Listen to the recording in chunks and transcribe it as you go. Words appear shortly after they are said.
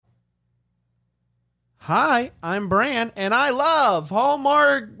Hi, I'm Bran, and I love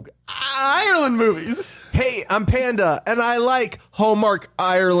Hallmark Ireland movies. Hey, I'm Panda, and I like Hallmark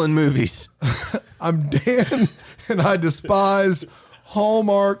Ireland movies. I'm Dan, and I despise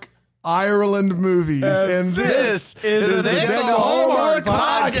Hallmark Ireland movies. And this is the Daniel Hallmark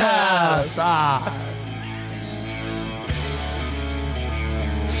Podcast.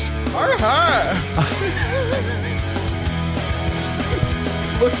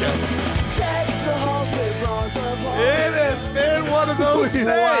 Look at it. It has been one of those days.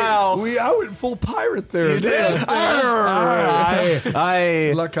 Wow. I went full pirate there. You did.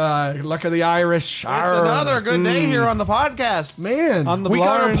 Luck of the Irish. It's another good day here on the podcast. Man, on the We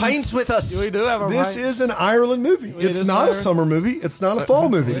got our Blarns. pints with us. We do have our This pints. is an Ireland movie. It It's is not a Ireland. summer movie. It's not a fall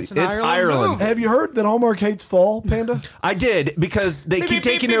movie. It's an It's Ireland. movie. Have you heard that Hallmark hates fall, Panda? I did, because they keep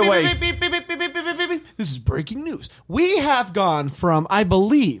taking it away. This is breaking news. We have gone from, I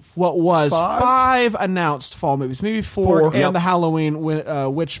believe, what was five announced fall movies, maybe four, and Yep. the Halloween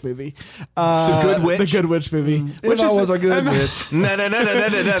witch movie. The Good Witch? The Good Witch movie. If I was a good bitch.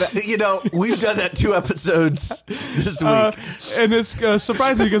 No. You know, we've done that 2 episodes this week. And it's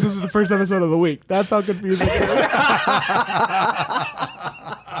surprising because this is the first episode of the week. That's how confusing it is.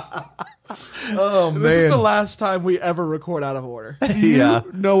 Oh, This man. is the last time we ever record out of order. Yeah.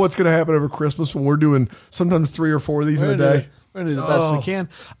 You know what's going to happen over Christmas when we're doing sometimes 3 or 4 of these in a day? We're gonna do the best we can.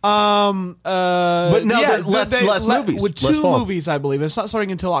 But now there's less movies. With Less 2 fall. movies, I believe. It's not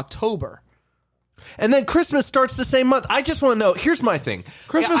starting until October. And then Christmas starts the same month. I just want to know, here's my thing.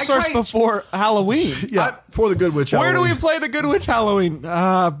 Christmas I starts tried- before Halloween. Yeah, for the Good Witch. Where do we Halloween. play the Good Witch Halloween?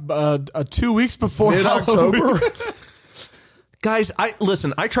 2 weeks before Halloween. Mid-October? Guys, I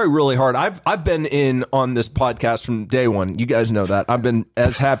try really hard. I've been in on this podcast from day one. You guys know that. I've been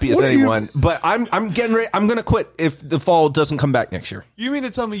as happy as What are you- anyone. But I'm getting ready. I'm going to quit if the fall doesn't come back next year. You mean to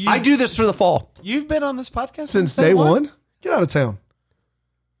tell me I do this for the fall. you've been on this podcast Since day one? Get out of town.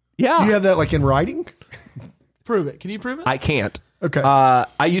 Yeah. Do you have that like in writing? Prove it. Can you prove it? I can't. Okay. I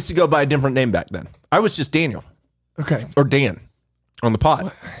used to go by a different name back then. I was just Daniel Okay. or Dan on the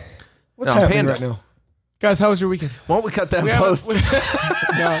pod. What's No, happening Panda. right now? Guys, how was your weekend? Why don't we cut that in haven't- post? No, go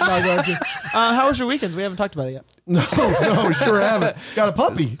ahead. How was your weekend? We haven't talked about it yet. No, we sure haven't. Got a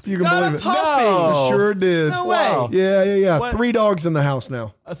puppy, if you can Got a believe it. puppy? No. Sure did. No way. Yeah. What? 3 dogs in the house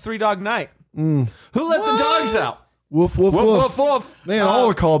now. A 3-dog night. Who let the dogs out? Woof, woof, Woof, woof. woof, woof. Man, all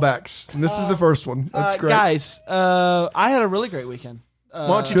the callbacks. And this is the first one. That's great. Guys, I had a really great weekend. Why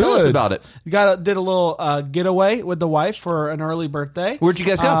don't you tell us Good. about it? Did a little getaway with the wife for an early birthday. Where'd you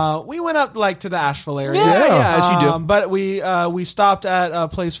guys go? We went up like to the Asheville area. Yeah, as you do. But we stopped at a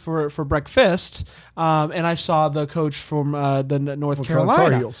place for breakfast, and I saw the coach from the North Carolina Carolina,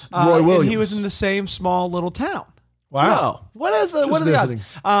 Tar Heels, Roy and he Williams. was in the same small little town. Wow. What is the what are the visiting.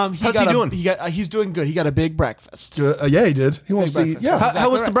 odds? How's he doing? He's doing good. He got a big breakfast. Yeah, he did. He wants to eat. breakfast. Yeah. How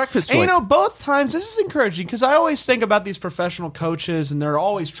was the breakfast And, joint? both times, this is encouraging because I always think about these professional coaches and they're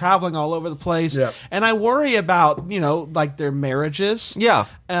always traveling all over the place. Yeah. And I worry about, like their marriages. Yeah.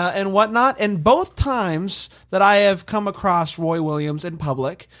 And whatnot. And both times that I have come across Roy Williams in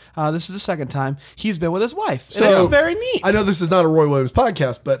public, this is the second time, he's been with his wife. And it's very neat. I know this is not a Roy Williams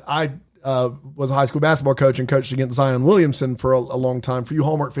podcast, but I was a high school basketball coach and coached against Zion Williamson for a long time. For you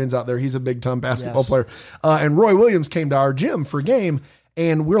Hallmark fans out there, he's a big-time basketball Yes. player. And Roy Williams came to our gym for a game,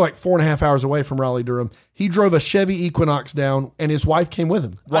 and we're like 4.5 hours away from Raleigh-Durham. He drove a Chevy Equinox down, and his wife came with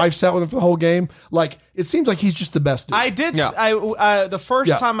him. Wife sat with him for the whole game. Like, it seems like he's just the best dude. I did. Yeah. The first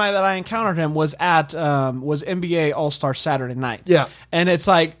Yeah. time that I encountered him was at was NBA All Star Saturday night. Yeah. and it's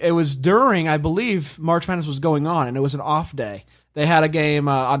like it was during, I believe, March Madness was going on, and it was an off day. They had a game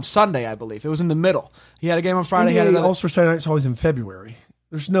on Sunday, I believe. It was in the middle. He had a game on Friday. He had another. All-Star Saturday Night's always in February.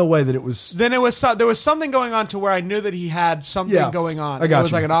 There's no way that it was... Then there was something going on to where I knew that he had something Yeah, going on. I got It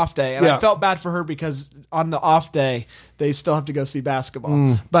was you. like an off day, and Yeah. I felt bad for her because on the off day they still have to go see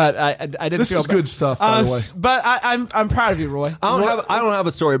basketball. But I didn't. This feel is bad. good stuff, by the way. But I'm proud of you, Roy. I don't have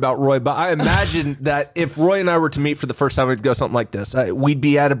a story about Roy, but I imagine that if Roy and I were to meet for the first time, we'd go something like this. We'd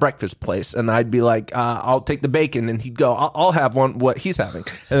be at a breakfast place, and I'd be like, "I'll take the bacon," and he'd go, "I'll have one. What he's having,"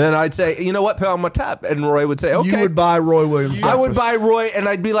 and then I'd say, "You know what? Put on my tab," and Roy would say, "Okay." You would buy Roy Williams I would breakfast. buy Roy, and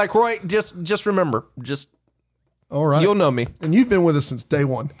I'd be like, "Roy, just remember, All right. you'll know me. And you've been with us since day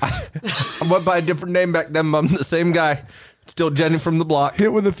one. I went by a different name back then, but I'm the same guy, still Jenny from the block.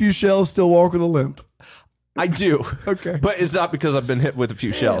 Hit with a few shells, still walk with a limp. I do, Okay. but it's not because I've been hit with a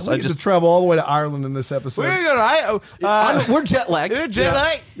few shells. We I get just to travel all the way to Ireland in this episode. We're gonna. we're jet lagged. Jet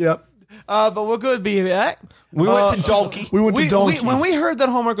lag. Yep. But we're good to be back. We went to Dalkey. We went to Donkey. When we heard that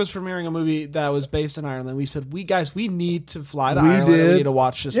Hallmark was premiering a movie that was based in Ireland, we said, we need to fly to We Ireland. did. And we need to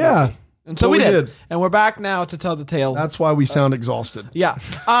watch this Yeah. movie. And so Well, we we did. did. And we're back now to tell the tale. That's why we sound exhausted. Yeah.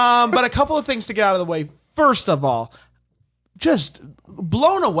 But a couple of things to get out of the way. First of all, just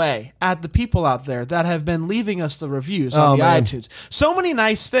blown away at the people out there that have been leaving us the reviews on the man. iTunes. So many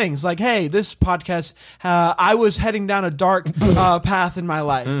nice things like, hey, this podcast, I was heading down a dark path in my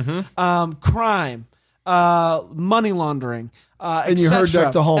life. Crime, money laundering, And you heard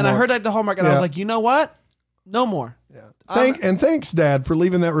Deck the Hallmark. And I heard Deck the Hallmark, and I was Yeah. like, you know what? No more. Thanks, Dad, for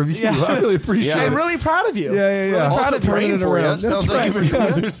leaving that review. Yeah. I really appreciate I'm it. really proud of you. Yeah. Really proud Also of you. turning it around. That's Sounds like right. you've been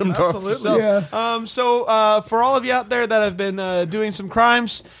going through some tough Absolutely. stuff. Yeah. For all of you out there that have been doing some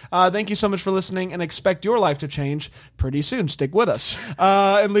crimes, thank you so much for listening, and expect your life to change pretty soon. Stick with us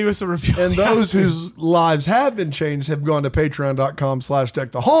and leave us a review. And those whose lives have been changed have gone to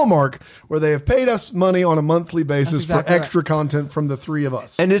patreon.com/deckthehallmark, where they have paid us money on a monthly basis exactly for extra content from the three of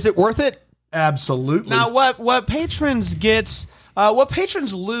us. And is it worth it? Absolutely. Now, what patrons get, what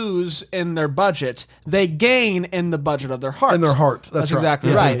patrons lose in their budget, they gain in the budget of their heart. In their heart. That's right. exactly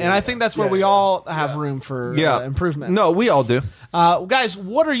Yeah, right. yeah, And I yeah. think that's where we all have room for improvement. No, we all do. Guys,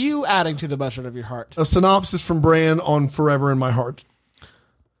 what are you adding to the budget of your heart? A synopsis from Bran on Forever in My Heart.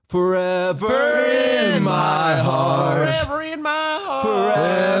 Forever in my heart. Forever in my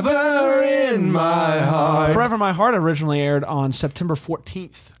heart. Forever in my heart. Forever in My Heart originally aired on September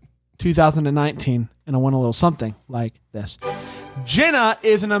 14th, 2019, and it went a little something like this. Jenna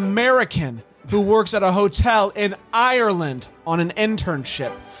is an American who works at a hotel in Ireland on an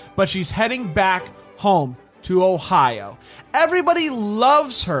internship, but she's heading back home to Ohio. Everybody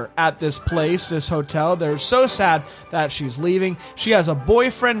loves her at this place, this hotel. They're so sad that she's leaving. She has a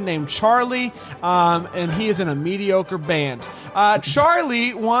boyfriend named Charlie, and he is in a mediocre band.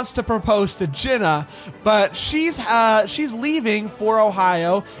 Charlie wants to propose to Jenna, but she's leaving for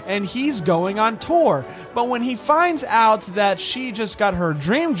Ohio, and he's going on tour. But when he finds out that she just got her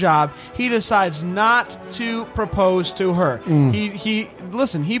dream job, he decides not to propose to her. He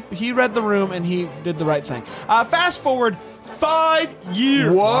read the room and he did the right thing. Fast forward 5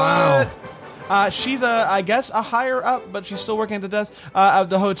 years. What? She's I guess a higher up, but she's still working at the desk of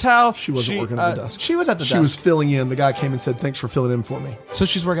the hotel. She wasn't working at the desk. She was at the She desk. was filling in. The guy came and said, "Thanks for filling in for me." So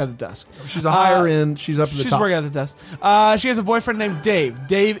she's working at the desk. She's a higher end. She's up at the She's top. working at the desk. She has a boyfriend named Dave.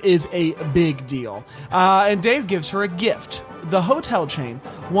 Dave is a big deal. And Dave gives her a gift. The hotel chain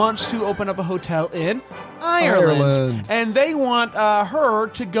wants to open up a hotel in Ireland. And they want her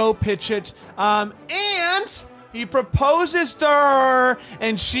to go pitch it. And he proposes to her,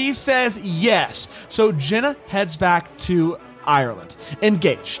 and she says yes. So Jenna heads back to Ireland,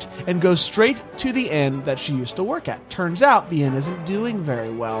 engaged, and goes straight to the inn that she used to work at. Turns out the inn isn't doing very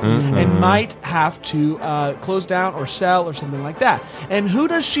well and might have to close down or sell or something like that. And who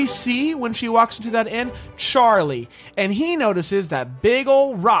does she see when she walks into that inn? Charlie. And he notices that big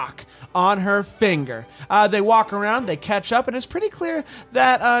old rock on her finger. They walk around, they catch up, and it's pretty clear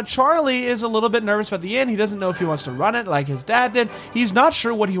that Charlie is a little bit nervous about the inn. He doesn't know if he wants to run it like his dad did. He's not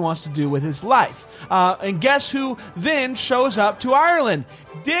sure what he wants to do with his life. And guess who then shows up to Ireland?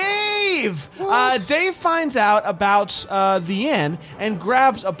 Dave! Dave finds out about the inn and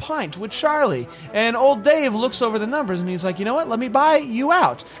grabs a pint with Charlie. And old Dave looks over the numbers and he's like, you know what? Let me buy you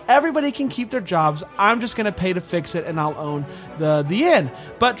out. Everybody can keep their jobs. I'm just going to pay to fix it and I'll own the inn.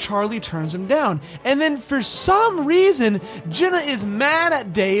 But Charlie turns him down. And then for some reason, Jenna is mad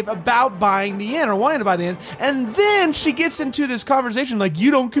at Dave about buying the inn or wanting to buy the inn. And then she gets into this conversation like, you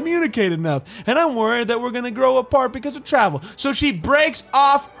don't communicate enough. And I'm worried that we're going to grow apart because of travel. So she breaks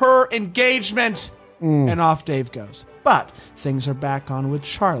off her engagement and off Dave goes. But things are back on with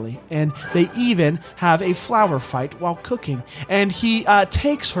Charlie, and they even have a flower fight while cooking. And he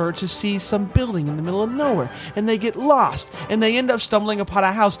takes her to see some building in the middle of nowhere, and they get lost, and they end up stumbling upon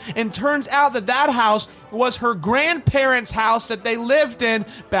a house. And turns out that house was her grandparents' house that they lived in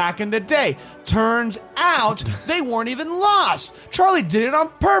back in the day. Turns out they weren't even lost. Charlie did it on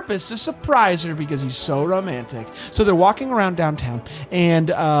purpose to surprise her because he's so romantic. So they're walking around downtown, and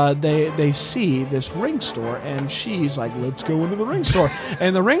they see this ring store, and she's like, let's go into the ring store.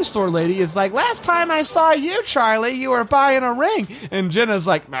 And the ring store lady is like, last time I saw you, Charlie, you were buying a ring. And Jenna's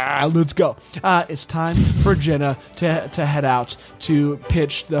like, let's go. It's time for Jenna to head out to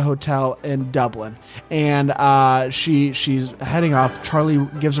pitch the hotel in Dublin. And she's heading off. Charlie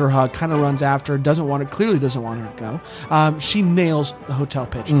gives her a hug, kind of runs after, clearly doesn't want her to go. She nails the hotel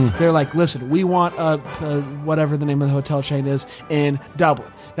pitch. They're like, listen, we want whatever the name of the hotel chain is in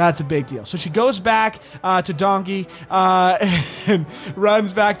Dublin. That's a big deal. So she goes back to Donkey and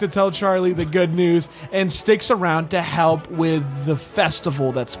runs back to tell Charlie the good news and sticks around to help with the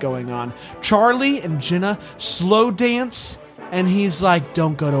festival that's going on. Charlie and Jenna slow dance And he's like,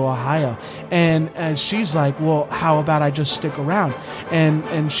 don't go to Ohio. And she's like, well, how about I just stick around?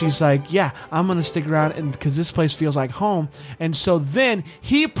 And she's like, yeah, I'm going to stick around because this place feels like home. And so then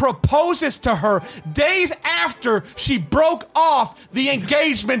he proposes to her days after she broke off the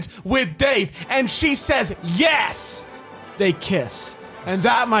engagement with Dave. And she says, yes. They kiss. And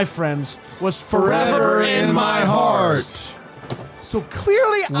that, my friends, was forever in my heart. So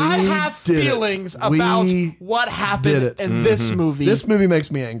clearly I have feelings about what happened in this movie. This movie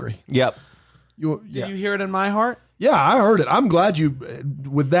makes me angry. Yep. Did you hear it in my heart? Yeah, I heard it. I'm glad you,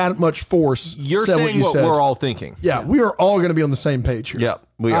 with that much force, You're said saying what you said. we're all thinking. Yeah, we are all going to be on the same page here. Yep,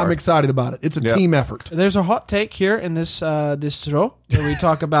 we are. I'm excited about it. It's a team effort. There's a hot take here in this distro where we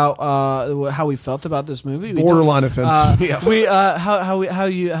talk about how we felt about this movie. Borderline offensive. We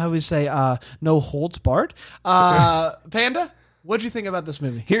how we say no holds barred. Panda, what'd you think about this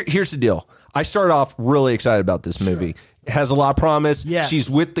movie? Here's the deal. I started off really excited about this movie. It has a lot of promise. Yes. She's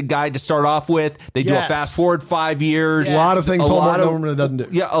with the guy to start off with. They do a fast forward 5 years. A lot of things Hallmark normally doesn't do.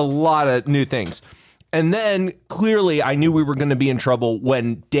 Yeah, a lot of new things. And then clearly I knew we were going to be in trouble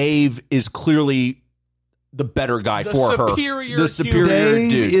when Dave is clearly the better guy for her. The superior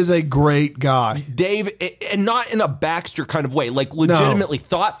Dave dude. is a great guy. Dave, and not in a Baxter kind of way, like legitimately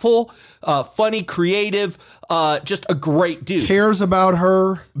thoughtful, funny, creative, just a great dude. Cares about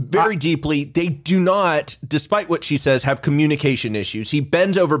her. Very deeply. They do not, despite what she says, have communication issues. He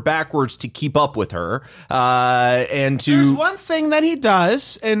bends over backwards to keep up with her. There's one thing that he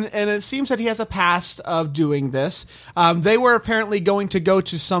does, and it seems that he has a past of doing this. They were apparently going to go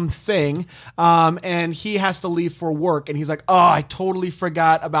to something, and he has to leave for work, and he's like, "Oh, I totally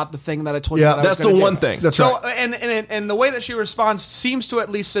forgot about the thing that I told you." That that's the one thing. That's so, right. And the way that she responds seems to at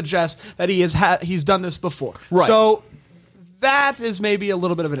least suggest that he's done this before. Right. So that is maybe a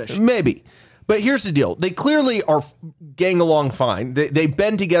little bit of an issue. Maybe. But here's the deal. They clearly are getting along fine. They've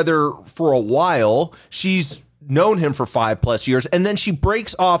been together for a while. She's known him for 5+ years, and then she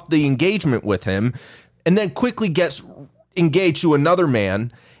breaks off the engagement with him and then quickly gets engaged to another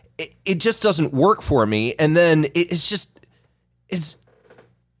man. It just doesn't work for me. And then it just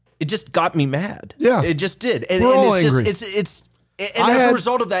got me mad. Yeah. It just did. And, We're all it's angry. as a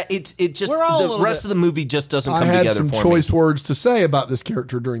result of that, it just the rest of the movie just doesn't come together for me. I had some choice words to say about this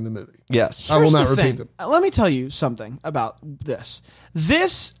character during the movie. Yes. I will not repeat them. Let me tell you something about this.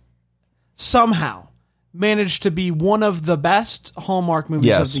 This somehow managed to be one of the best Hallmark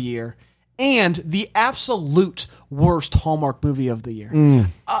movies of the year and the absolute worst Hallmark movie of the year.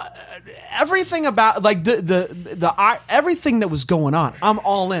 Everything about like the everything that was going on, I'm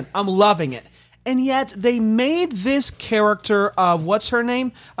all in. I'm loving it. And yet they made this character of what's her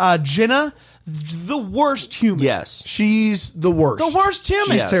name, Jenna, the worst human. Yes, she's the worst. The worst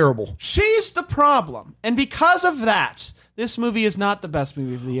human. She's terrible. She's the problem, and because of that, this movie is not the best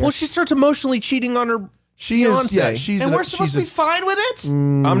movie of the year. Well, she starts emotionally cheating on her. She fiance. is. We're supposed to be fine with it.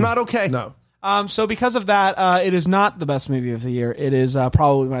 I'm not okay. No. So because of that, it is not the best movie of the year. It is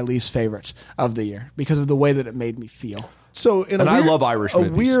probably my least favorite of the year because of the way that it made me feel. So, I love Irish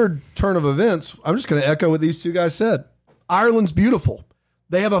movies. A weird turn of events, I'm just going to echo what these two guys said. Ireland's beautiful.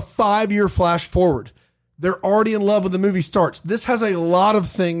 They have a 5-year flash forward. They're already in love when the movie starts. This has a lot of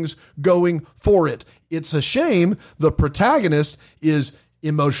things going for it. It's a shame the protagonist is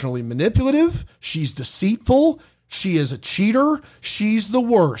emotionally manipulative. She's deceitful. She is a cheater. She's the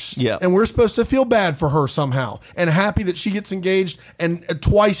worst. Yeah. And we're supposed to feel bad for her somehow and happy that she gets engaged and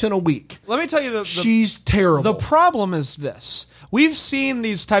twice in a week. Let me tell you, she's terrible. The problem is this. We've seen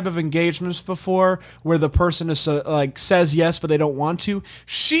these type of engagements before where the person is like says yes, but they don't want to.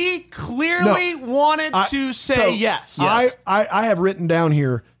 She clearly wanted to say yes. I have written down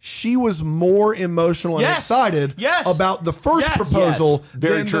here, she was more emotional and excited about the first proposal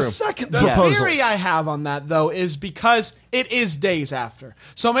than the second proposal. The theory I have on that, though, is because it is days after.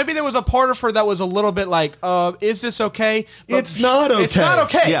 So maybe there was a part of her that was a little bit like, is this okay? But it's not okay. It's not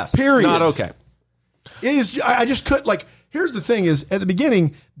okay. Yes. Period. Not okay. It is. I just couldn't, like, here's the thing is, at the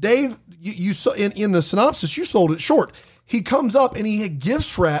beginning, Dave, you saw in the synopsis, you sold it short. He comes up and he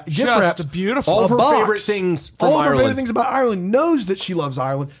gift wraps beautiful. All of her favorite things from All of her Ireland. favorite things about Ireland. Knows that she loves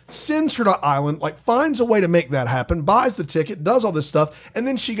Ireland. Sends her to Ireland. Like finds a way to make that happen. Buys the ticket. Does all this stuff. And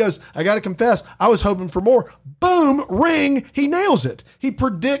then she goes, I got to confess, I was hoping for more. Boom, ring. He nails it. He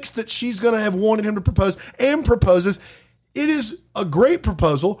predicts that she's going to have wanted him to propose and proposes. It is a great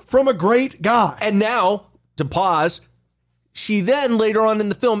proposal from a great guy. And now, to pause, she then later on in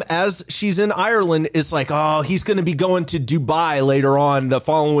the film, as she's in Ireland, is like, oh, he's going to be going to Dubai later on the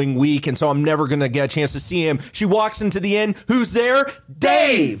following week, and so I'm never going to get a chance to see him. She walks into the inn. Who's there?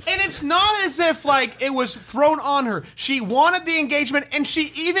 Dave. And it's not as if like it was thrown on her. She wanted the engagement, and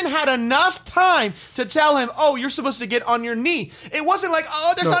she even had enough time to tell him, "Oh, you're supposed to get on your knee." It wasn't like,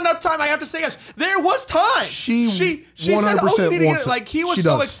 "Oh, there's not enough time. I have to say yes." There was time. She said, 100% "Oh, you need to get wants it." it. Like he was She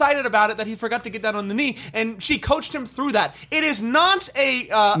so does. excited about it that he forgot to get down on the knee, and she coached him through that. It is not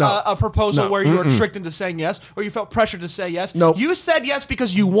a proposal No. where you were tricked into saying yes, or you felt pressured to say yes. Nope. You said yes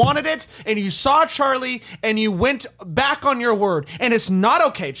because you wanted it, and you saw Charlie, and you went back on your word, and it's not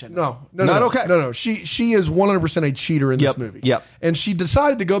okay, Chin. No, okay. No. She is 100% a cheater in this movie. Yep. And she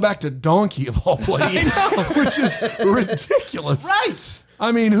decided to go back to Donkey of all places, which is ridiculous. Right.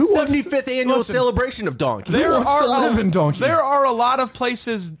 I mean, who wants 75th annual celebration of Donkey. There wants to live in Donkey? There are a lot of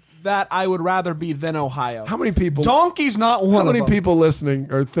places that I would rather be than Ohio. How many people? Donkey's not one How of many them. people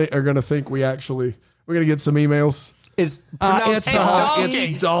listening are going to think we're going to get some emails? Is pronounced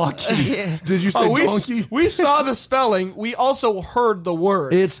It's donkey. Did you say donkey? We saw the spelling. We also heard the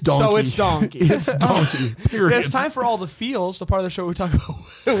word. It's donkey. So it's donkey. It's donkey. Period. It's time for all the feels, the part of the show we talk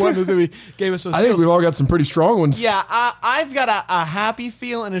about when this movie gave us those I think feels. we've all got some pretty strong ones. Yeah, I've got a happy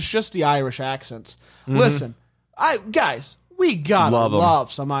feel, and it's just the Irish accents. Mm-hmm. Listen, guys, we gotta Love 'em.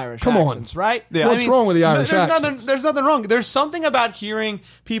 love some Irish Come on. accents, right? Yeah. What's wrong with the Irish there's accents? There's nothing wrong. There's something about hearing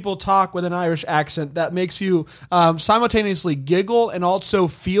people talk with an Irish accent that makes you simultaneously giggle and also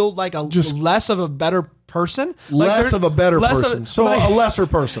feel like less of a better person. Less of a better person. A lesser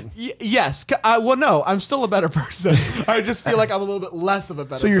person. Yes. Well, no, I'm still a better person. I just feel like I'm a little bit less of a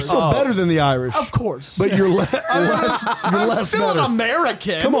better person. So you're still better than the Irish. Of course. But you're less I'm less still better. an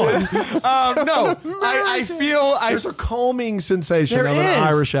American. Come on. No, I feel There's a calming sensation there of an is.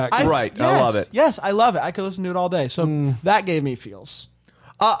 Irish accent. Right. I love it. Yes, I love it. I could listen to it all day. So that gave me feels.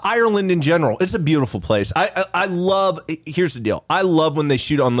 Ireland in general, it's a beautiful place. I love. Here's the deal. I love when they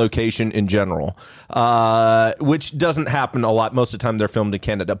shoot on location in general, which doesn't happen a lot. Most of the time, they're filmed in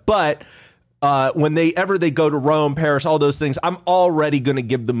Canada, but. When they go to Rome, Paris, all those things, I'm already going to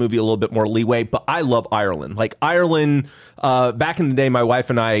give the movie a little bit more leeway. But I love Ireland. Like Ireland, back in the day, my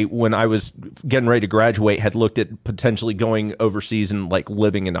wife and I, when I was getting ready to graduate, had looked at potentially going overseas and like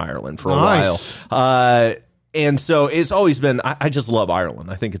living in Ireland for a Nice. while. And so it's always been, I just love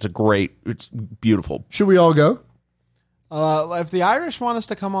Ireland. I think it's it's beautiful. Should we all go? If the Irish want us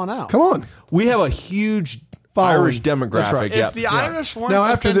to come on out. Come on. We have a huge Following. Irish demographic. That's right. If the Irish weren't Now,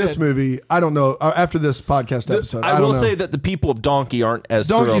 after this offended- movie, I don't know. After this podcast episode, I I don't will know. say that the people of Donkey aren't as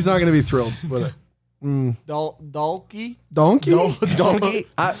Donkey's thrilled. not going to be thrilled with it. Dalkey? Donkey? Donkey.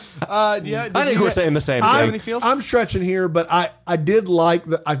 I think we're saying the same Any thing. feels? I'm stretching here, but I did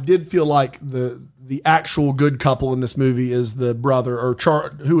feel like the actual good couple in this movie is the brother or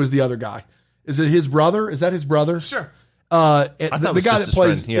who is the other guy? Is it his brother? Is that his brother? Sure. The it guy was just that his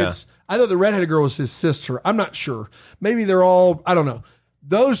plays friend, yeah. I thought the redheaded girl was his sister. I'm not sure. Maybe they're all. I don't know.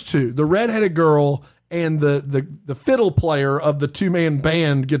 Those two, the redheaded girl and the fiddle player of the 2-man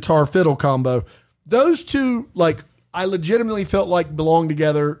band guitar fiddle combo. Those two, like, I legitimately felt like belonged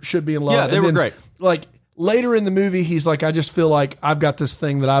together, should be in love. Yeah, they And were then, great. Like later in the movie, he's like, I just feel like I've got this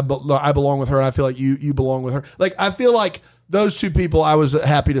thing that I belong with her, and I feel like you belong with her. Like I feel like those two people, I was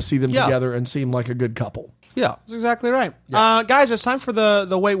happy to see them Yeah. together and seem like a good couple. Yeah. That's exactly right. Guys, it's time for the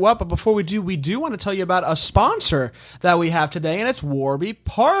Wait What, but before we do want to tell you about a sponsor that we have today, and it's Warby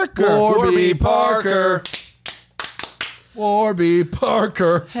Parker. Warby Parker. Warby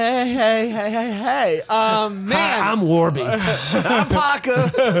Parker. Hey. Man. Hi, I'm Warby. I'm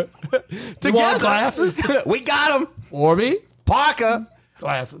Parker. You want glasses? We got him. Warby Parker.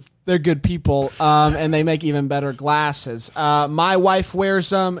 glasses. They're good people, and they make even better glasses. My wife wears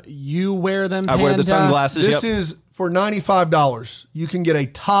them. You wear them, I wear the Panda. sunglasses. This Yep. is for $95. You can get a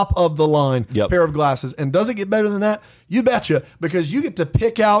top of the line Yep. pair of glasses. And does it get better than that? You betcha, because you get to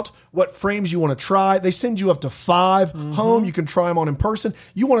pick out what frames you want to try. They send you up to 5 home. You can try them on in person.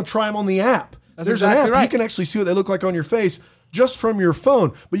 You want to try them on the app. There's an exactly app. right. You can actually see what they look like on your face just from your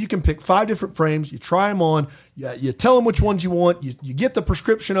phone. But you can pick 5 different frames. You try them on. You tell them which ones you want. You get the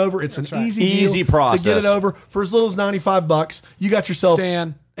prescription over. It's an easy deal Easy process. to get it over for as little as $95. You got yourself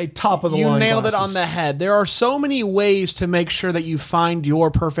Dan, a top of the You line. nailed it glasses. on the head. There are so many ways to make sure that you find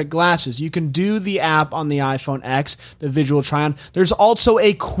your perfect glasses. You can do the app on the iPhone X, the visual try-on. There's also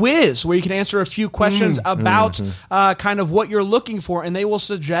a quiz where you can answer a few questions about kind of what you're looking for, and they will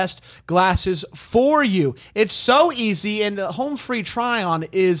suggest glasses for you. It's so easy, and the home free try-on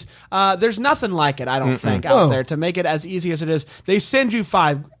is there's nothing like it, I don't think, out there to make it as easy as it is. They send you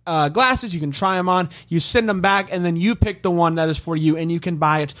 5 glasses. You can try them on. You send them back, and then you pick the one that is for you, and you can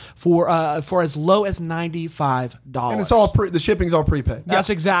buy it for as low as $95. And it's all the shipping's all prepaid. That's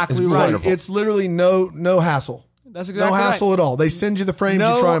exactly right. So it's literally no hassle. That's exactly no hassle right. at all. They send you the frames.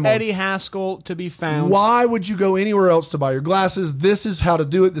 No you try them on. Eddie Haskell to be found. Why would you go anywhere else to buy your glasses? This is how to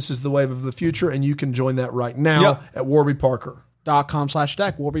do it. This is the wave of the future, and you can join that right now at Warby Parker.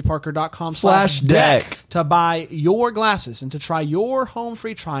 .com/deck, warbyparker.com/deck to buy your glasses and to try your home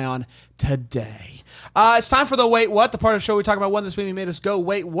free try-on today. It's time for the Wait What, the part of the show we talk about when this movie made us go,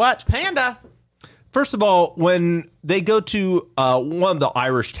 wait, what? Panda! First of all, when they go to one of the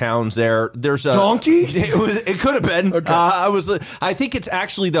Irish towns there's a... Donkey? It could have been. Okay. I think it's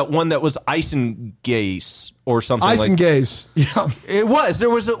actually that one that was Isengase or something like that. Isengase. Yeah. It was. There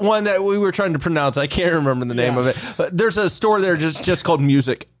was one that we were trying to pronounce. I can't remember the name of it. But there's a store there just called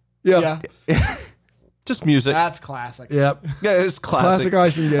Music. Yeah. Just Music. That's classic. Yep. Yeah, it's classic.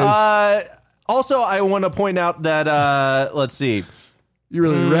 Classic Isengase. Also, I want to point out that, let's see. You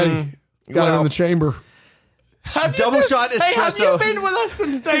really ready? Got in the chamber. Double shot espresso. Hey, have you been with us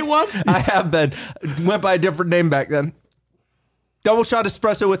since day one? I have been. Went by a different name back then. Double shot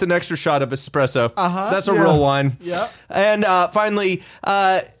espresso with an extra shot of espresso. That's a real line. Yeah. And finally,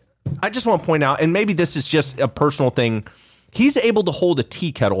 I just want to point out, and maybe this is just a personal thing, he's able to hold a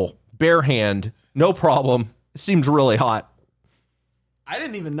tea kettle bare hand, no problem. It seems really hot. I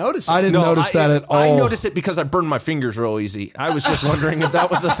didn't even notice it. I didn't notice that at all. I noticed it because I burned my fingers real easy. I was just wondering if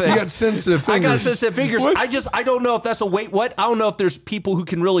that was the thing. You got sensitive fingers. I got sensitive fingers. I don't know if that's a wait what. I don't know if there's people who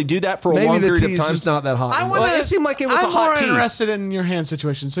can really do that for a long Maybe the period of tea's time. just not that hot. It seemed like it was I'm a hot more tea. interested in your hand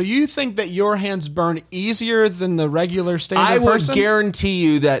situation. So you think that your hands burn easier than the regular standard I would person? guarantee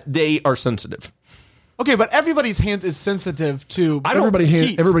you that they are sensitive. Okay, but everybody's hands is sensitive to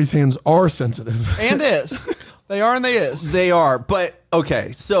heat. Everybody's hands are sensitive. And is. They are and they is. They are, but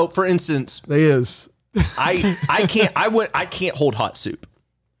okay. So, for instance, They is. I can't hold hot soup.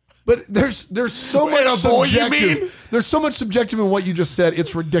 But there's so Wait, much a bowl, you subjective. mean? There's so much subjective in what you just said.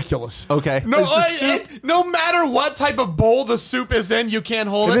 It's ridiculous. Okay. No, Is the soup- no matter what type of bowl the soup is in, you can't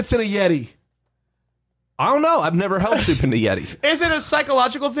hold If it. it's in a Yeti, I don't know. I've never held soup in the Yeti. Is it a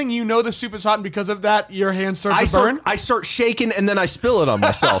psychological thing? You know the soup is hot, and because of that, your hands start to burn? I start shaking and then I spill it on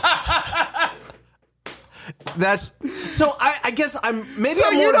myself. That's so. I guess I'm maybe So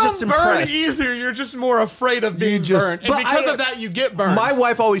I'm you more don't just burn impressed. easier. You're just more afraid of being just- burned, and But because I- of that, you get burned. My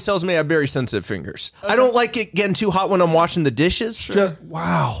wife always tells me I have very sensitive fingers. I don't like it getting too hot when I'm washing the dishes.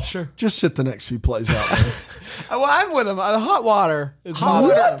 wow. Sure. Just sit the next few plays out. Man. Well, I'm with him. The hot water is Hot hotter.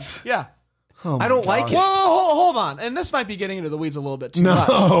 what? Yeah. Oh my I don't like gosh. it. Whoa, hold on. And this might be getting into the weeds a little bit too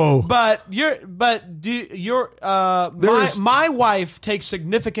No. much. My wife takes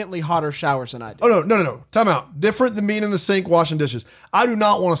significantly hotter showers than I do. Oh, no. Time out. Different than being in the sink washing dishes. I do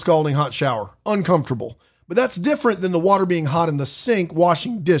not want a scalding hot shower. Uncomfortable. But that's different than the water being hot in the sink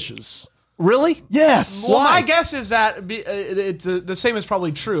washing dishes. Really? Yes. Well, my guess is that it's the same is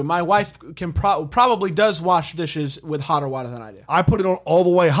probably true. My wife can probably does wash dishes with hotter water than I do. I put it on all the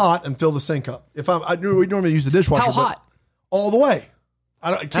way hot and fill the sink up. If we normally use the dishwasher. How but hot? All the way.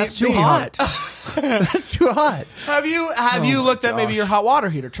 It can't That's too be hot. That's too hot. Have you looked at maybe your hot water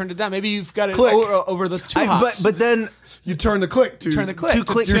heater, turned it down? Maybe you've got it Click. over the too hot. But then You turn the click to Turn the click. Two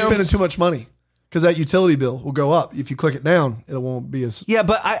click You're sounds- spending too much money because that utility bill will go up. If you click it down, it won't be as. yeah,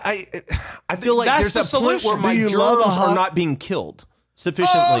 but I feel like That's there's the a point where solution. my Do you germs love a are hot- not being killed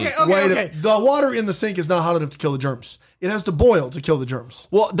sufficiently. Oh, okay. Wait, the water in the sink is not hot enough to kill the germs. It has to boil to kill the germs.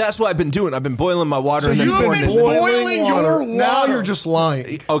 Well, that's what I've been doing. I've been boiling my water and then you've pouring been it in. boiling your water. Now you're just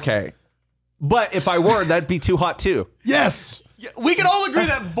lying. Okay. But if I were, that'd be too hot too. Yes. We can all agree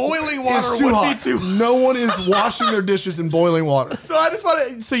that boiling water It's too would hot. be too hot. No one is washing their dishes in boiling water. So I just want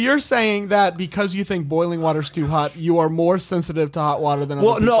to. So you're saying that because you think boiling water's too hot, you are more sensitive to hot water than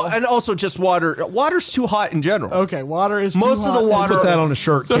Well, other no, people? and also just water. Water's too hot in general. Okay, water is Most too of the hot. water- Put that on a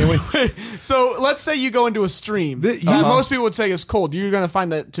shirt, can we? So let's say you go into a stream. Most people would say it's cold. You're going to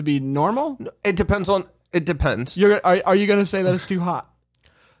find that to be normal. It depends on. It depends. Are you going to say that it's too hot?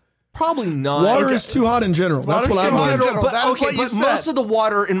 Probably not. Water is too hot in general. That's Water's what too I've hot in learned. general. But, That's okay, what you but said. most of the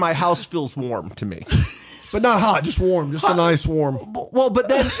water in my house feels warm to me. But not hot, just warm. Just a nice warm. Well, but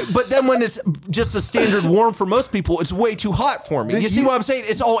then when it's just a standard warm for most people, it's way too hot for me. You see what I'm saying?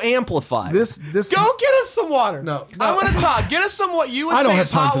 It's all amplified. This Go get us some water. No. I'm going to talk. Get us some what you would I don't say have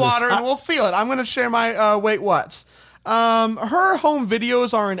is time hot for this. water, and we'll feel it. I'm going to share my wait what's. Her home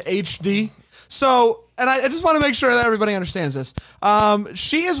videos are in HD. So, and I just want to make sure that everybody understands this.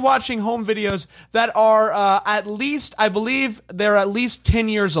 She is watching home videos that are at least, I believe, they're at least 10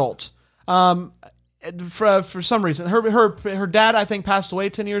 years old. for some reason. Her dad, I think, passed away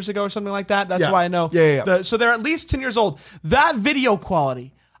 10 years ago or something like that. That's why I know. Yeah. So they're at least 10 years old. That video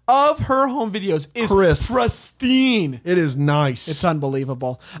quality of her home videos is pristine. It is nice. It's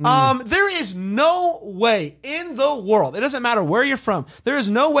unbelievable. There is no way in the world, it doesn't matter where you're from, there is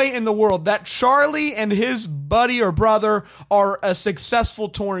no way in the world that Charlie and his buddy or brother are a successful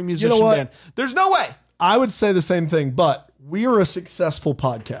touring musician band. There's no way. I would say the same thing, but we are a successful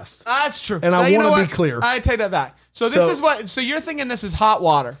podcast. That's true. And I want to be clear. I take that back. So you're thinking this is hot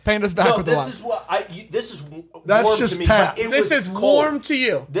water. Paint us back with the water. That's warm just to me. tap. This is warm to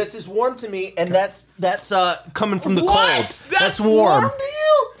you. This is warm to me, and that's coming from the What? cold. That's warm to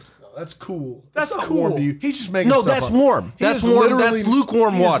you? That's cool. That's not cool. warm to you. He's just making No, stuff that's up. warm. He That's is warm. literally- That's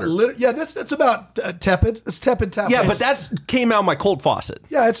lukewarm he is water. That's about tepid. It's tepid tap Yeah, water. but that came out of my cold faucet.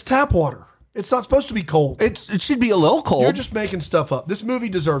 Yeah, it's tap water. It's not supposed to be cold. It should be a little cold. You're just making stuff up. This movie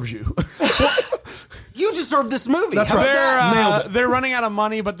deserves you. You deserve this movie. That's How about right. that? Nailed it. They're running out of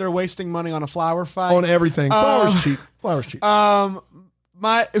money, but they're wasting money on a flower fight. On everything. Flowers cheap. Flowers cheap.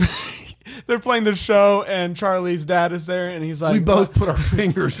 They're playing the show, and Charlie's dad is there, and he's like, we both put our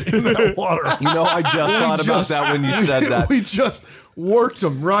fingers in that water. You know, I just thought about that when you said that. We just worked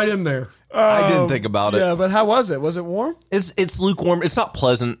them right in there. I didn't think about it. Yeah, but how was it? Was it warm? It's lukewarm. It's not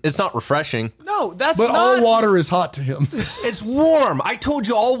pleasant. It's not refreshing. No, that's But not. all water is hot to him. It's warm. I told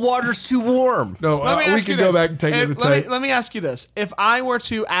you all water's too warm. No, Let me we ask could you go this. back and take it to the tape. Let me ask you this: if I were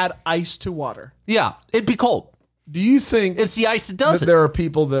to add ice to water, Yeah, it'd be cold. Do you think It's the ice that does that it. there are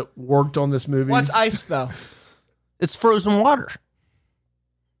people that worked on this movie? what's ice though? It's frozen water.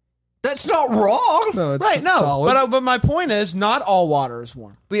 That's not wrong. No, it's Right? No, solid. but my point is, not all water is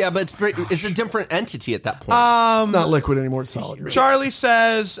warm. But yeah, but it's a different entity at that point. it's not liquid anymore. It's solid. Charlie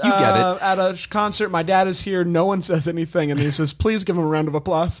says, You get it. at a concert, my dad is here. No one says anything. And he says, please give him a round of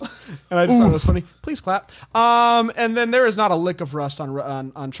applause. And I just thought it was funny. Please clap. And then there is not a lick of rust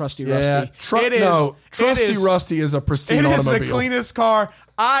on Trusty Rusty. Trusty Rusty is a pristine It is automobile. the cleanest car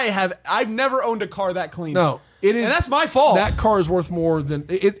I've never owned a car that clean. No, it is. And that's my fault. That car is worth more than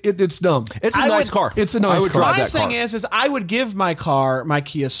it's dumb. it's a I nice would- car. It's a nice I would car. drive My that thing car. is I would give my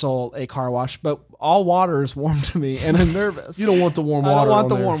Kia Soul, a car wash, but all water is warm to me, and I'm nervous. You don't want the warm water. I don't want on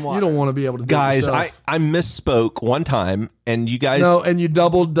the there. warm water. You don't want to be able to do it Guys, yourself. I misspoke one time, and you guys. No, and you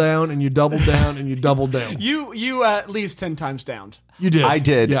doubled down, and you doubled down, and you doubled down. You at least 10 times downed. You did. I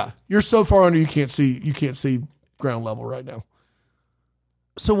did. Yeah, you're so far under you can't see ground level right now.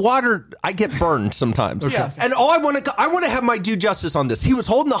 So water, I get burned sometimes. Okay. And all I want to have my due justice on this. He was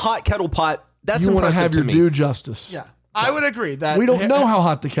holding the hot kettle pot. That's You want to impressive have to your me. due justice. Yeah. I would agree that We don't know how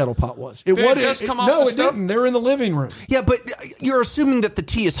hot the kettle pot was. It Did it would just come off No, the it stove? didn't. They're in the living room. Yeah, but you're assuming that the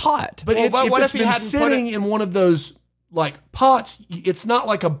tea is hot. But Well, it's, but what if if he it's been hadn't put sitting it- in one of those like pots, it's not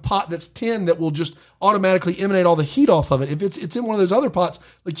like a pot that's tin that will just automatically emanate all the heat off of it. If it's in one of those other pots,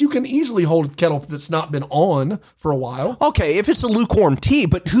 like you can easily hold a kettle that's not been on for a while. Okay, if it's a lukewarm tea,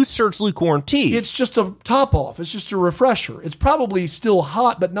 but who serves lukewarm tea? It's just a top off. It's just a refresher. It's probably still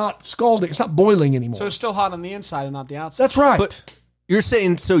hot, but not scalding. It's not boiling anymore. So it's still hot on the inside and not the outside. That's right. But you're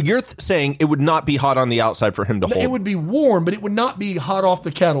saying saying it would not be hot on the outside for him to hold. It would be warm, but it would not be hot off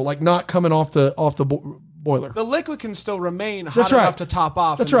the kettle, like not coming off the boiler. The liquid can still remain hot That's right. enough to top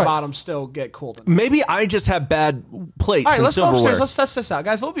off, That's and right. the bottom still get cooled. Maybe I just have bad plates All right, and let's go silverware. upstairs. Let's test this out,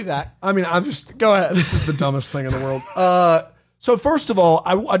 guys. We'll be back. I mean, I'm just Go ahead. This is the dumbest thing in the world. So first of all,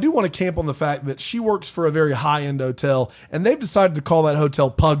 I do want to camp on the fact that she works for a very high end hotel, and they've decided to call that hotel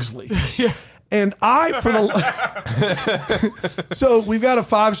Pugsley. Yeah. And so we've got a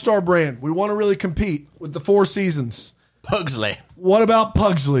 5-star brand. We want to really compete with the Four Seasons. Pugsley. What about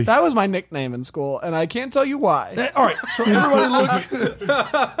Pugsley? That was my nickname in school, and I can't tell you why. All right, so everybody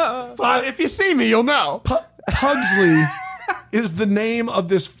look. If you see me, you'll know. Pugsley is the name of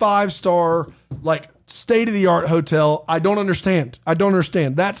this 5-star, like, state-of-the-art hotel. I don't understand.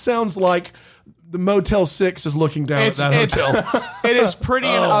 That sounds like the Motel 6 is looking down at that hotel. It is pretty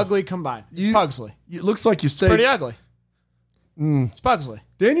and ugly combined. It's Pugsley. It looks like you stayed. Pretty ugly. It's Pugsley.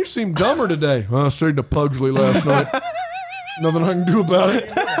 Dan, you seem dumber today. Well, I stayed to Pugsley last night. Nothing I can do about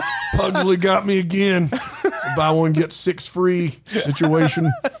it. Pugsley got me again. It's a buy one, get 6 free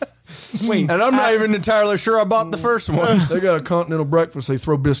situation. Wait, And I'm not even entirely sure I bought the first one. They got a continental breakfast. They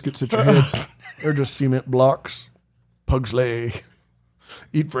throw biscuits at your head. They're just cement blocks. Pugsley.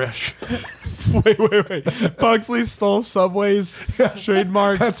 Eat fresh. wait. Pugsley stole Subway's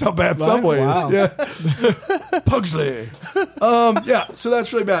trademark. That's how bad Line? Subway Wow. is. Yeah. Pugsley. Yeah, so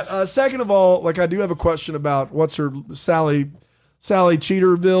that's really bad. Second of all, like I do have a question about what's her Sally Sally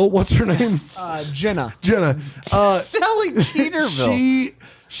Cheaterville. What's her name? Jenna. Sally Cheaterville.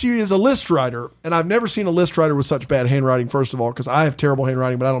 She is a list writer, and I've never seen a list writer with such bad handwriting, first of all, because I have terrible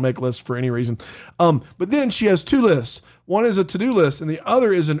handwriting, but I don't make lists for any reason. But then she has two lists. One is a to-do list, and the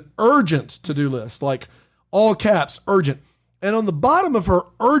other is an urgent to-do list, like all caps, urgent. And on the bottom of her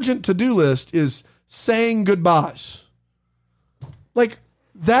urgent to-do list is saying goodbyes. Like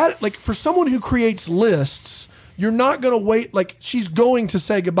that, like for someone who creates lists, you're not going to wait. Like she's going to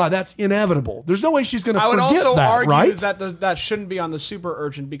say goodbye. That's inevitable. There's no way she's going to forget that, right? I would also argue that that shouldn't be on the super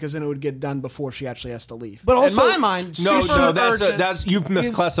urgent because then it would get done before she actually has to leave. But also, in my mind, that's you've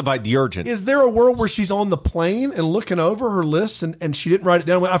misclassified the urgent. Is there a world where she's on the plane and looking over her list and she didn't write it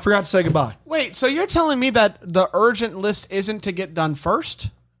down? I forgot to say goodbye. Wait, so you're telling me that the urgent list isn't to get done first?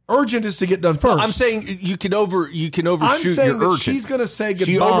 Urgent is to get done first. I'm saying you can overshoot I'm saying your that urgent. She's going to say goodbye.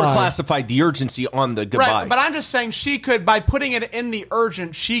 She overclassified the urgency on the goodbye. Right, but I'm just saying she could, by putting it in the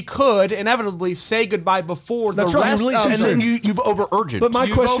urgent, she could inevitably say goodbye before the rest of and then you've over-urgent. But my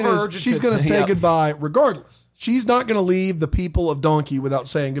question is, she's going to say goodbye regardless. She's not going to leave the people of Donkey without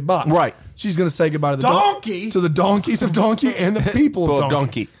saying goodbye. Right. She's going to say goodbye to the Donkey? To the donkeys of Donkey and the people of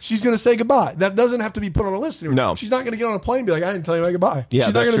Donkey. She's going to say goodbye. That doesn't have to be put on a list anymore. No. She's not going to get on a plane and be like, I didn't tell you my goodbye. Yeah,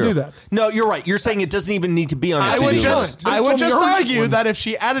 she's not going to do that. No, you're right. You're saying it doesn't even need to be on the I would to-do just, list. I would just argue one. that if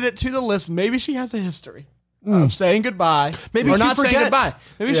she added it to the list, maybe she has a history of saying goodbye. Maybe or she not saying forgets. goodbye.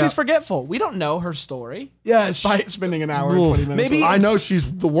 Maybe Yeah. she's forgetful. We don't know her story. Yeah, despite spending an hour and 20 minutes. Maybe with her. I know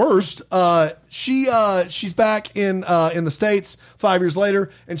she's the worst. She's back in the States 5 years later,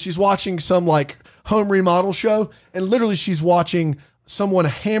 and she's watching some like home remodel show, and literally she's watching someone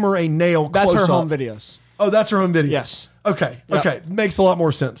hammer a nail. That's close her up. home videos. Oh, that's her home video. Yes. Okay. Yep. Okay. Makes a lot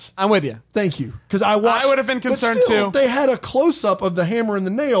more sense. I'm with you. Thank you. Because I watched. I would have been concerned but still, too. They had a close up of the hammer and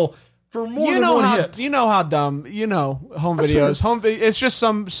the nail for more than one hit. You know how dumb. You know home videos. It's just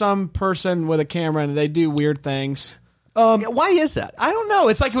some person with a camera and they do weird things. Why is that? I don't know.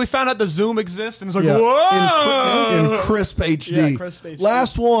 It's like we found out the Zoom exists and it's like, Yeah. whoa! In crisp HD. Yeah, crisp HD.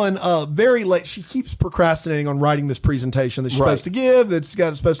 Last one, very late. She keeps procrastinating on writing this presentation that she's supposed to give. That's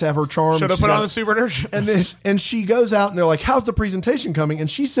supposed to have her charm. Should have She's put got- on the super nerd. And she goes out and they're like, how's the presentation coming? And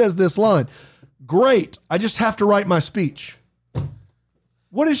she says this line, great. I just have to write my speech.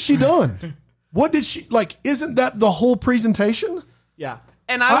 What has she done? What did she like? Isn't that the whole presentation? Yeah.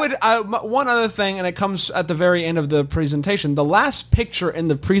 And one other thing, and it comes at the very end of the presentation. The last picture in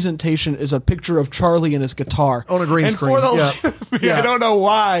the presentation is a picture of Charlie and his guitar On a green and screen. For the Yeah. life of me, Yeah. I don't know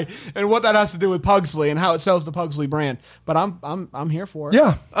why and what that has to do with Pugsley and how it sells the Pugsley brand. But I'm here for it.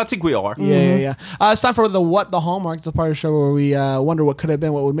 Yeah. I think we all are. Yeah. It's time for the Hallmark. It's the part of the show where we wonder what could have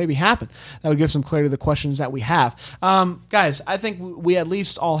been, what would maybe happen. That would give some clarity to the questions that we have. Guys, I think we at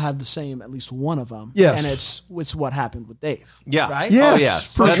least all have the same, at least one of them. Yes. And it's what happened with Dave. Yeah. Right? Yes, Oh, yeah.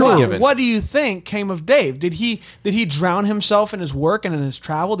 for That's sure. a given. What do you think came of Dave? Did he drown himself in his work and in his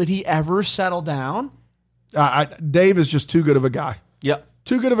travel? Did he ever settle down? Dave is just too good of a guy. Yep.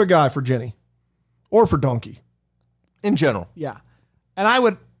 Too good of a guy for Jenny or for Donkey. In general. Yeah. And I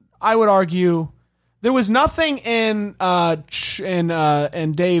would argue there was nothing in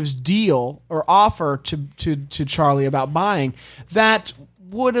Dave's deal or offer to Charlie about buying that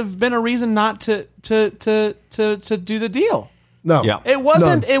would have been a reason not to do the deal. No. Yeah. It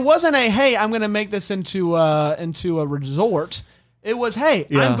wasn't. None. It wasn't a hey, I'm going to make this into a resort. It was hey,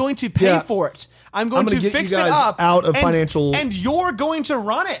 I'm going to pay for it. I'm going to get fix you it guys up out of financial, and you're going to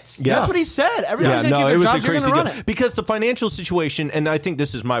run it. Yeah. That's what he said. Everybody's going to keep their jobs. You're going to run it. Because the financial situation, and I think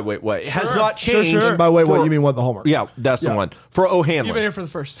this is my way has not changed. And by way, what you mean? What the Hallmark? Yeah, that's the one for O'Hanlon. You've been here for the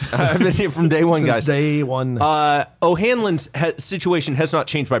first. I've been here from day one, Since guys. day one. O'Hanlon's situation has not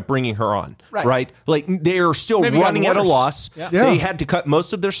changed by bringing her on, Right. Like they are still Maybe running at gotten a worse. loss. Yeah. They had to cut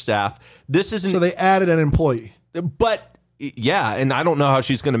most of their staff. This isn't. So they added an employee. But yeah, and I don't know how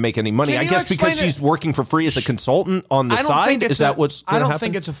she's going to make any money. Can I you guess because explain she's working for free as a consultant on the side. Is that what's going I to don't happen?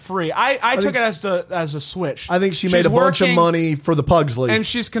 think it's a free. I took it as a switch. I think she She's made a bunch of working money for the Pugsley. and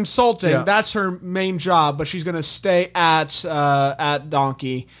she's consulting. Yeah. That's her main job, but she's going to stay at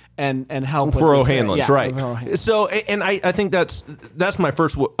Donkey and help for with O'Hanlon's, yeah, right? for O'Hanlon's. So, and I think that's my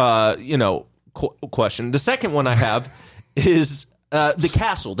first question. The second one I have is the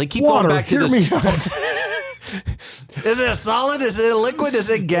castle. They keep Water, going back to hear this. me out. Is it a solid? Is it a liquid? Is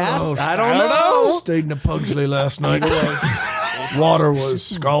it gas? I don't know. Stayed in the Pugsley last night. Water was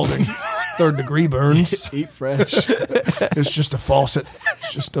scalding. 3rd degree burns. Eat fresh. It's just a faucet.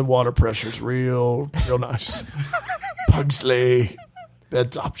 It's just the water pressure's real nice. Pugsley.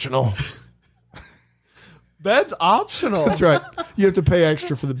 That's optional. Bed's optional. That's right. You have to pay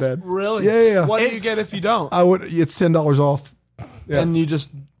extra for the bed. Really? Yeah. What do you get if you don't? It's $10 off. And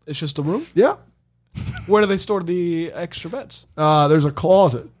it's just a room? Yeah. Where do they store the extra beds? There's a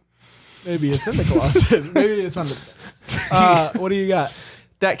closet. Maybe it's in the closet. Maybe it's on the... what do you got?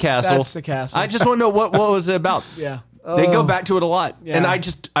 That castle. That's the castle. I just want to know what was it about. Yeah. They go back to it a lot. Yeah. And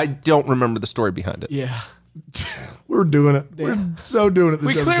I don't remember the story behind it. Yeah. We're doing it. We're so doing it this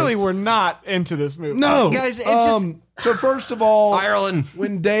We episode. clearly were not into this movie. No. Guys, it's just... So first of all, Ireland.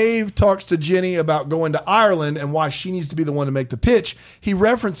 When Dave talks to Jenny about going to Ireland and why she needs to be the one to make the pitch, he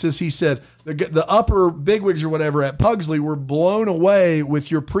references, he said, the upper bigwigs or whatever at Pugsley were blown away with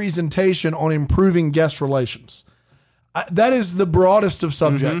your presentation on improving guest relations. That is the broadest of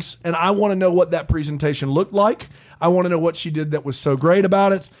subjects, and I want to know what that presentation looked like. I want to know what she did that was so great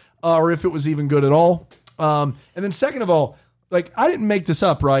about it, or if it was even good at all. And then second of all, like, I didn't make this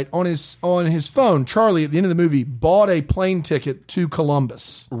up, right? On his phone, Charlie, at the end of the movie, bought a plane ticket to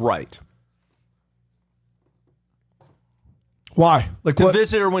Columbus. Right. Why? Like, To what?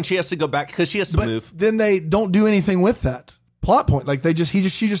 visit her when she has to go back because she has to But move. then they don't do anything with that plot point. Like, she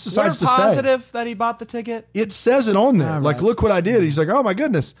just We're decides to stay. positive that he bought the ticket. It says it on there. All Like, right. look what I did. He's like, oh my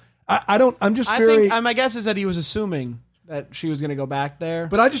goodness. I'm just I very. think my guess is that he was assuming that she was going to go back there.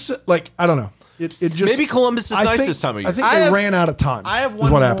 But I just, like, I don't know. It just Maybe Columbus is I nice think- this time of year. I think they ran out of time. I have is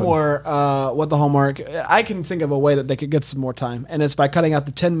one what happened. more. What the Hallmark? I can think of a way that they could get some more time, and it's by cutting out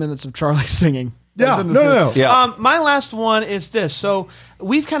the 10 minutes of Charlie singing. Yeah, That's in the no. film. Yeah. My last one is this. So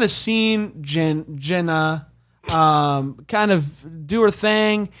we've kind of seen Jenna kind of do her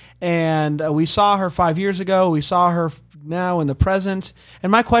thing, and we saw her 5 years ago. We saw her now in the present.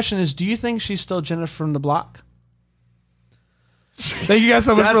 And my question is, do you think she's still Jenna from the block? Thank you guys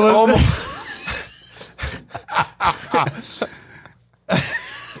so much That's for listening. almost...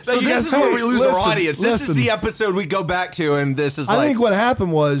 So you this guys- is where we lose listen, our audience. This listen. is the episode we go back to, and this is I like... think what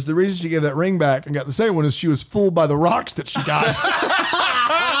happened was the reason she gave that ring back and got the second one is she was fooled by the rocks that she got.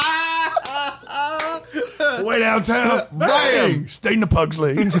 Way downtown. Bang! Stayed in the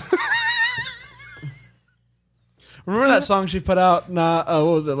Pugsley. Remember that song she put out? What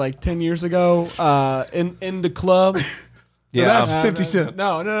was it, like 10 years ago? In the club. Yeah. That's 50 Cent.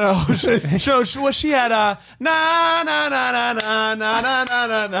 No. She had na na na na na na na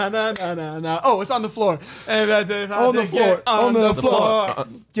na na na na. Oh, it's on the floor. On the floor. On the floor.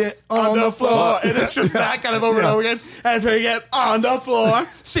 Get on the floor. And it's just that kind of over and over again. And we get on the floor,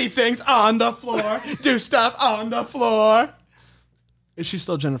 see things on the floor, do stuff on the floor. Is she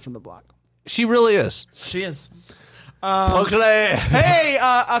still Jenna from the block? She really is. She is. Pugsley. Hey,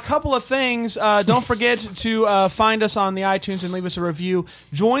 a couple of things. Don't forget to find us on the iTunes and leave us a review.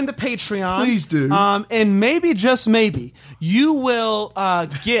 Join the Patreon. Please do. And maybe, just maybe, you will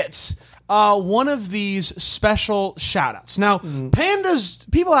get one of these special shout-outs. Now, Pandas,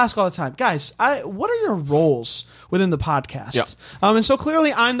 people ask all the time, guys, what are your roles within the podcast? Yeah. And so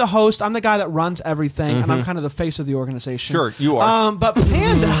clearly I'm the host. I'm the guy that runs everything, and I'm kind of the face of the organization. Sure, you are. But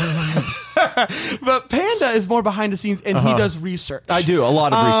Panda... But Panda is more behind the scenes, and he does research. I do a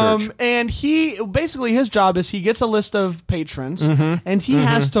lot of research. And he basically, his job is he gets a list of patrons, and he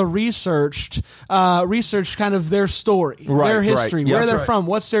has to research kind of their story, Right, their right. history, Yes, where they're right. from,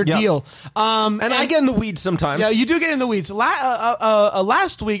 what's their Yep. deal. And I get in the weeds sometimes. Yeah, you do get in the weeds.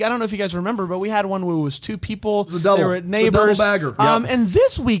 Last week, I don't know if you guys remember, but we had one where it was two people. a double. They were It's a neighbors. double bagger. And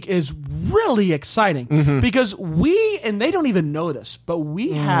this week is really exciting because and they don't even know this, but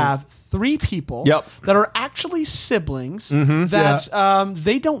we have 3 people Yep. that are actually siblings that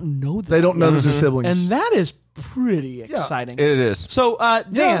they don't know them. They don't know this is siblings. And that is pretty exciting. It is. So,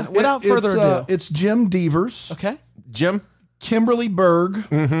 Dan, without further ado. It's Jim Devers, Okay. Jim? Kimberly Berg,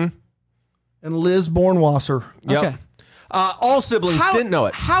 and Liz Bornwasser. Yep. Okay. All siblings didn't know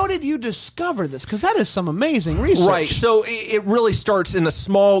it. How did you discover this? Because that is some amazing research. Right. So it really starts in a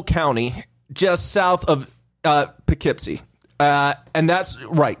small county just south of Poughkeepsie. And that's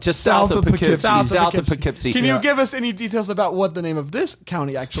right, just south of Poughkeepsie. South of Poughkeepsie. Can you give us any details about what the name of this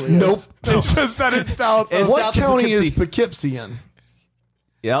county actually is? Nope. It's just that it's south. It's of, What south of county is Poughkeepsie. Poughkeepsie in?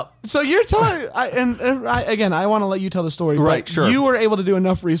 Yep. so you're telling, I want to let you tell the story. Right, but sure. You were able to do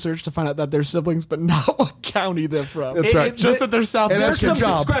enough research to find out that they're siblings, but not what county they're from. That's right. Just that they're south. And of There's that's some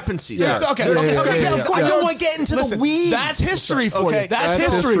your job. discrepancies. Yeah. there. Okay, There's okay, some okay, discrepancies. yeah, I yeah. don't want to get into Listen, the weeds. that's history for Okay. you. That's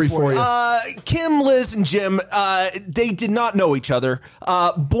That's history for you. Kim, Liz, and Jim, they did not know each other.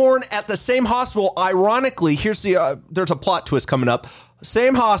 Born at the same hospital. Ironically, there's a plot twist coming up.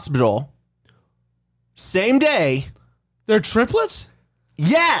 Same hospital, same day. They're triplets?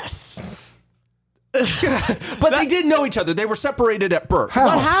 Yes. But they did know each other. They were separated at birth. How?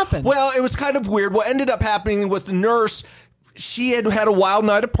 What happened? Well, it was kind of weird. What ended up happening was the nurse, she had a wild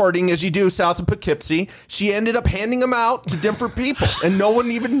night of partying, as you do south of Poughkeepsie. She ended up handing them out to different people, and no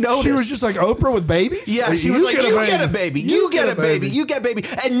one even noticed. She was just like Oprah with babies? Yeah, she was like, you get a baby. You get a baby. You get a baby.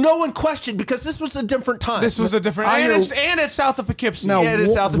 And no one questioned because this was a different time. This was a different... And it's south of Poughkeepsie. Now, yeah, it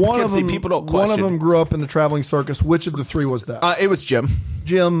is south of Poughkeepsie. People don't question. One of them grew up in the traveling circus. Which of the three was that? It was Jim.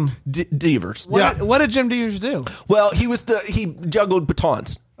 Jim Devers. What did Jim Devers do? Well, he juggled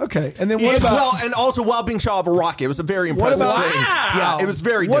batons. Okay, and then what about... and also while being shot out of a rocket. It was a very impressive thing. Wow. Yeah, it was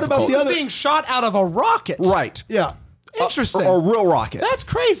very What difficult. about the other... Being shot out of a rocket. Right. Yeah. Interesting. Or a real rocket. That's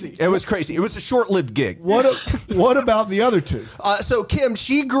crazy. It was crazy. It was a short-lived gig. What about the other two? So Kim,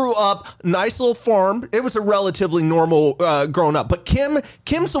 she grew up, nice little farm. It was a relatively normal growing up. But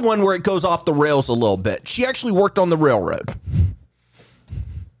Kim's the one where it goes off the rails a little bit. She actually worked on the railroad.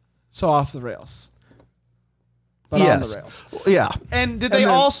 So off the rails. But yes. on the rails. Yeah. And did they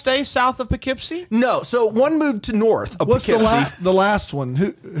all stay south of Poughkeepsie? No. So one moved to north of What's Poughkeepsie. the last one?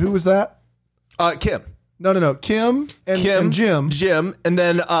 Who was that? Kim. No. Kim and Jim. Jim, and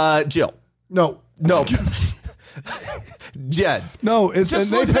then Jill. No. Jed. No, it's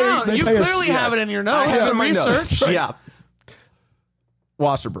Just and look they pay, down. they You pay us- clearly have it in your notes. I have it in my research. notes. Yeah.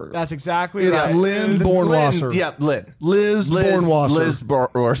 Wasserberger. That's exactly It's right. Lynn Bornwasser. Yeah, Lynn. Liz Bornwasser. Liz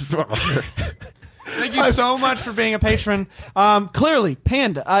Bornwasser. Thank you so much for being a patron. Clearly,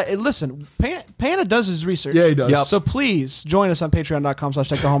 Panda. Listen, Panda does his research. Yeah, he does. Yep. So please join us on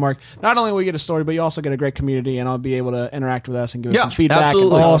patreon.com/checkthehallmark. Not only will you get a story, but you also get a great community, and I'll be able to interact with us and give us some feedback.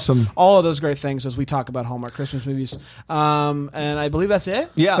 Absolutely. And Awesome. all of those great things as we talk about Hallmark Christmas movies. And I believe that's it.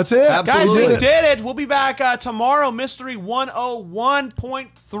 Yeah, That's it. Absolutely. Guys, we did it. We'll be back tomorrow. Mystery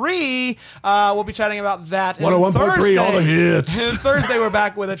 101.3. We'll be chatting about that. 101.3, all the hits. And Thursday, we're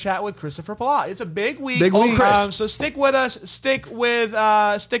back with a chat with Christopher Plott. It's a big week. Big week. So stick with us. Stick with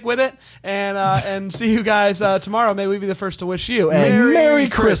it. And see you guys tomorrow. May we be the first to wish you a Merry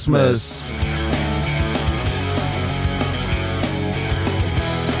Christmas.